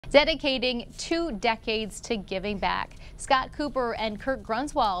Dedicating 2 decades to giving back. Scott Cooper and Kurt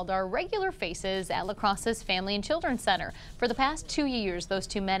Grunswald are regular faces at La-Crosse's Family and Children's Center. For the past 2 years, those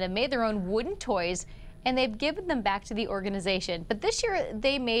two men have made their own wooden toys and they've given them back to the organization. But this year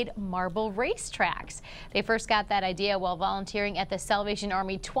they made marble racetracks. They first got that idea while volunteering at the Salvation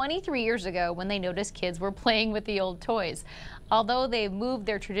Army 23 years ago when they noticed kids were playing with the old toys. Although they've moved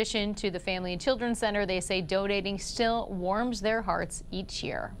their tradition to the Family and Children's Center, they say donating still warms their hearts each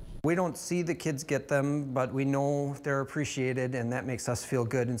year. We don't see the kids get them, but we know they're appreciated, and that makes us feel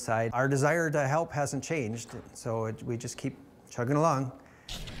good inside. Our desire to help hasn't changed, so we just keep chugging along.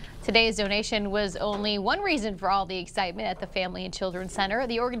 Today's donation was only one reason for all the excitement at the Family and Children's Center.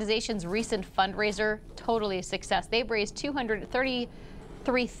 The organization's recent fundraiser, totally a success. They've raised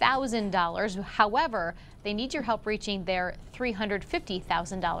 $233,000. However, they need your help reaching their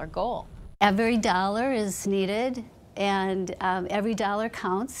 $350,000 goal. Every dollar is needed, and every dollar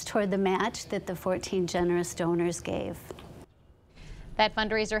counts toward the match that the 14 generous donors gave. That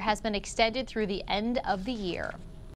fundraiser has been extended through the end of the year.